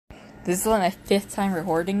This is only my 5th time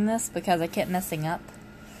recording this because I kept messing up.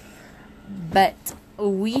 But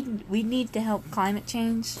we need to help climate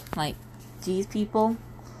change, like these people.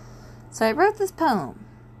 So I wrote this poem,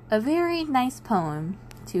 a very nice poem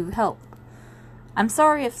to help. I'm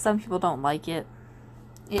sorry if some people don't like it.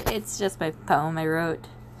 It's just my poem I wrote.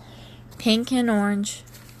 Pink and orange,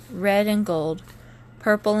 red and gold,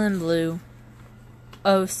 purple and blue,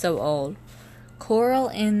 oh so old. Coral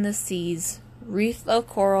in the seas, reef of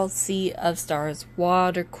coral, sea of stars,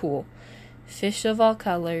 water cool. Fish of all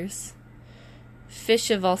colors,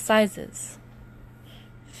 fish of all sizes,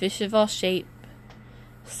 fish of all shape,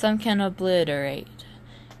 some can obliterate,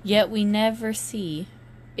 yet we never see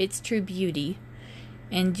its true beauty,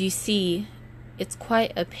 and you see, it's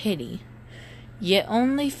quite a pity, yet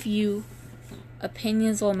only few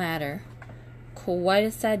opinions will matter, quite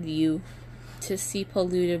a sad view to see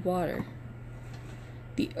polluted water.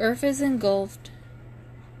 The earth is engulfed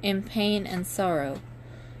in pain and sorrow,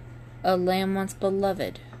 a lamb once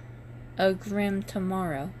beloved, a grim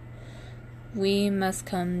tomorrow. We must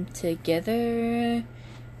come together,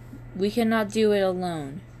 we cannot do it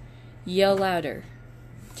alone. Yell louder,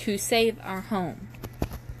 to save our home.